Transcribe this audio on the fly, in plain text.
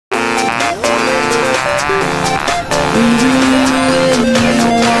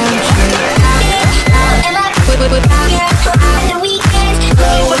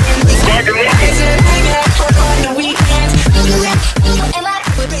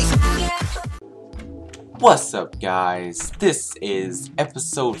What's up, guys? This is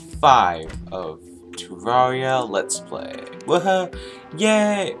episode 5 of Terraria Let's Play. Woohoo!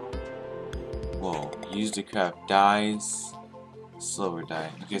 Yay! Whoa, use to craft dies, silver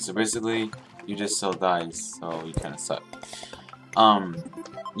die. Okay, so basically, you just sell dies, so you kinda suck.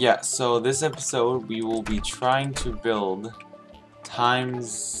 Yeah, so this episode, we will be trying to build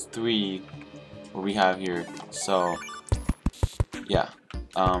 ×3 what we have here. So, yeah,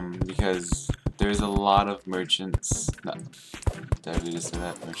 because there's a lot of merchants. No, did I really just say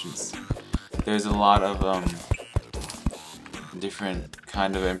that? Merchants. There's a lot of different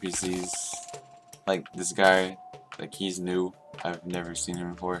kind of NPCs. Like this guy, like he's new. I've never seen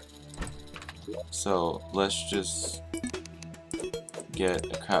him before. So let's just get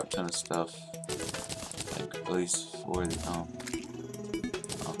a crap ton of stuff. Like at least for the oh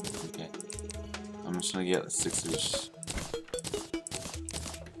okay. I'm just gonna get 6 of each.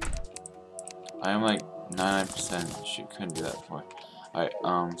 I am like 99%. Shit, couldn't do that before. Alright,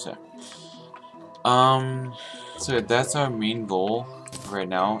 so that's our main goal right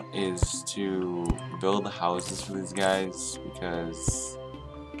now, is to build the houses for these guys, because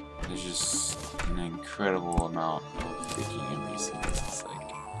there's just an incredible amount of freaking NPCs. It's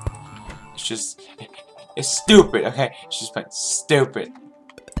like, it's just, it's stupid, okay? It's just plain stupid.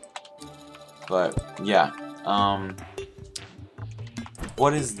 But, yeah,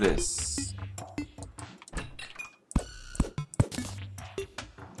 what is this?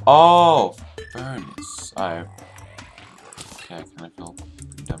 Oh, furnace. Alright. Okay, I kinda feel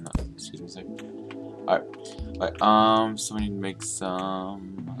pretty dumb now. Excuse me a second. Alright, so we need to make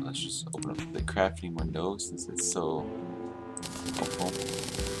some. Let's just open up the crafting window since it's so helpful.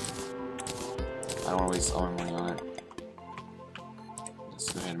 I don't wanna waste all my money on it. Let's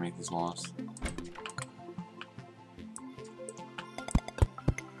go ahead and make these walls.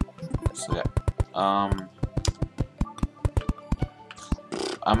 So yeah.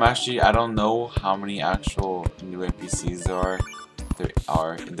 I don't know how many actual new NPCs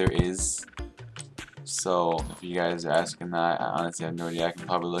there is. So if you guys are asking that, I honestly have no idea. I can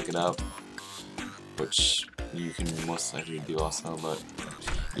probably look it up, which you can most likely do also. But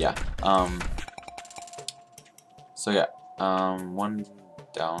yeah, so yeah, one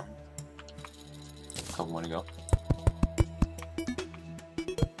down, a couple more to go.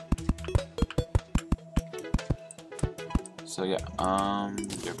 So yeah,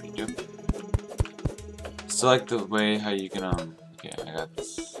 select the way how you can okay, I got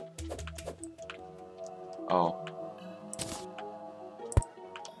this. Oh.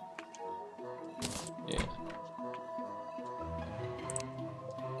 Yeah.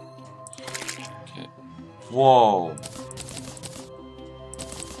 Okay. Whoa.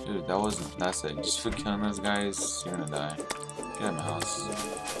 Dude, that's it. Just for killing those guys, you're gonna die. Get out of my house.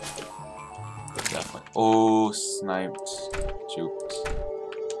 Definitely. Oh, sniped. Juked.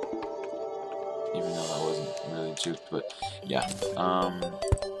 Even though that wasn't really juked, but yeah.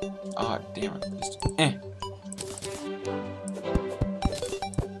 Ah, damn it. Just, yeah.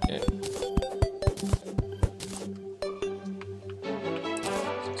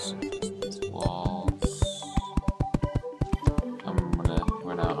 Walls. I'm gonna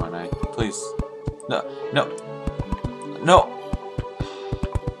run out, aren't I? Please. No, no. No!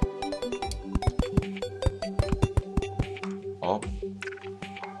 Oh.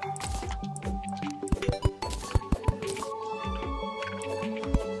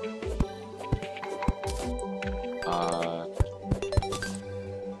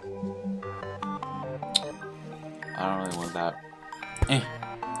 I don't really want that. Okay.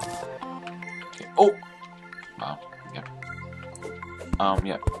 Oh! Wow. Yeah.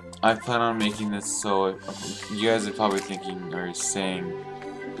 Yeah. I plan on making this so you guys are probably thinking or saying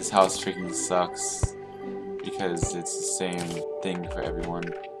this house freaking sucks because it's the same thing for everyone.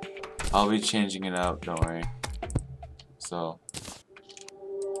 I'll be changing it up, don't worry. So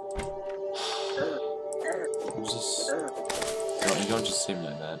don't just say me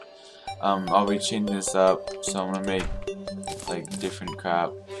like that. I'll be changing this up, so I'm gonna make like different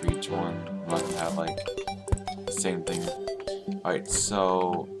crap for each one. I'm not gonna have like the same thing. Alright,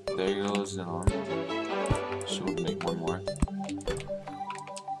 so there goes should make one more.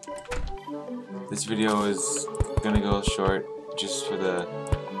 This video is gonna go short just for the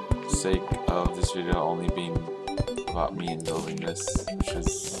sake of this video only being about me and building this, which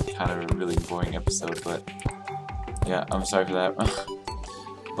was kind of a really boring episode, but yeah, I'm sorry for that.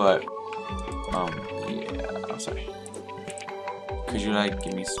 But yeah, I'm sorry. could you like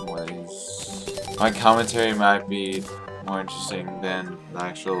give me some more of these? My commentary might be more interesting than the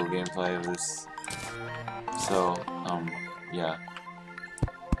actual gameplay of this. So, yeah.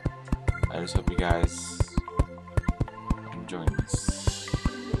 I just hope you guys enjoy this.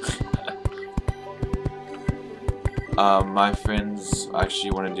 My friends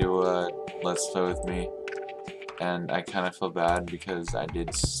actually want to do a Let's Play with me, and I kind of feel bad because I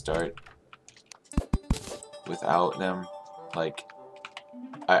did start without them. Like,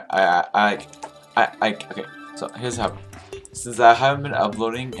 okay, so here's how. Since I haven't been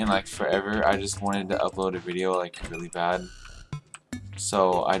uploading in like forever, I just wanted to upload a video like really bad.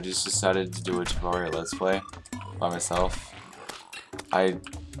 So I just decided to do a Terraria Let's Play by myself. I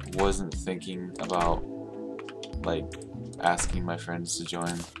wasn't thinking about like asking my friends to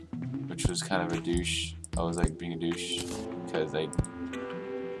join, which was kind of a douche. I was like being a douche because like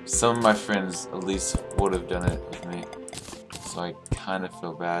some of my friends at least would have done it with me. So I kind of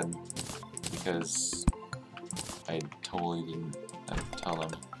feel bad because I totally didn't tell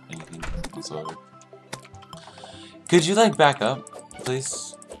them anything whatsoever. Could you like back up,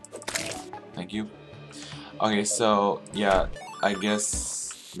 please? Thank you. Okay, so yeah, I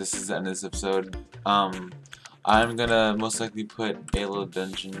guess this is the end of this episode. I'm gonna most likely put a little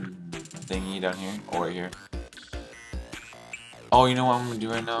dungeon thingy down here, or right here. Oh, you know what I'm gonna do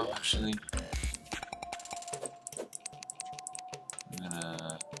right now, actually? I'm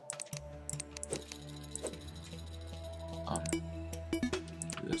gonna do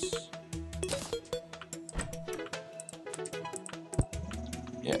this.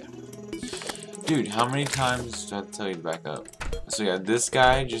 Yeah. Dude, how many times do I have to tell you to back up? So yeah, this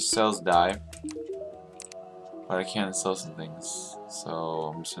guy just sells dye, but I can sell some things.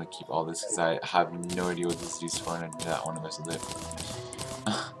 So I'm just gonna keep all this because I have no idea what this is used for, and I do not want to mess with it.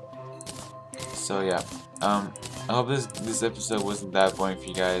 So yeah, I hope this episode wasn't that boring for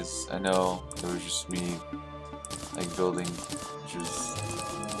you guys. I know it was just me like building, which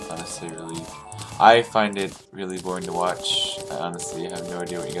was honestly really. I find it really boring to watch. I honestly have no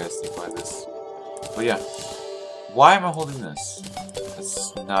idea what you guys think about this. But yeah, why am I holding this?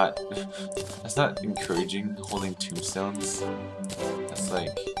 That's not encouraging. Holding tombstones. That's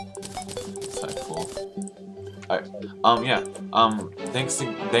like, it's not cool. Alright, yeah,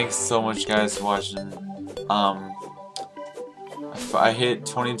 thanks so much guys for watching. I hit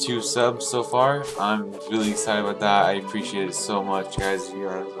 22 subs so far. I'm really excited about that. I appreciate it so much, guys. You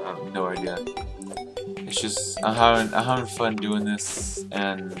guys have no idea. It's just I'm having fun doing this,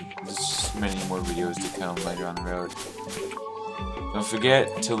 and there's just many more videos to come later on the road. Don't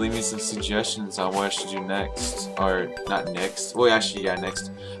forget to leave me some suggestions on what I should do next, or not next. Well, actually, yeah,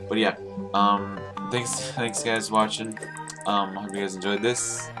 next. But yeah, thanks guys for watching. Hope you guys enjoyed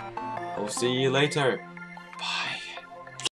this. We'll see you later. Bye.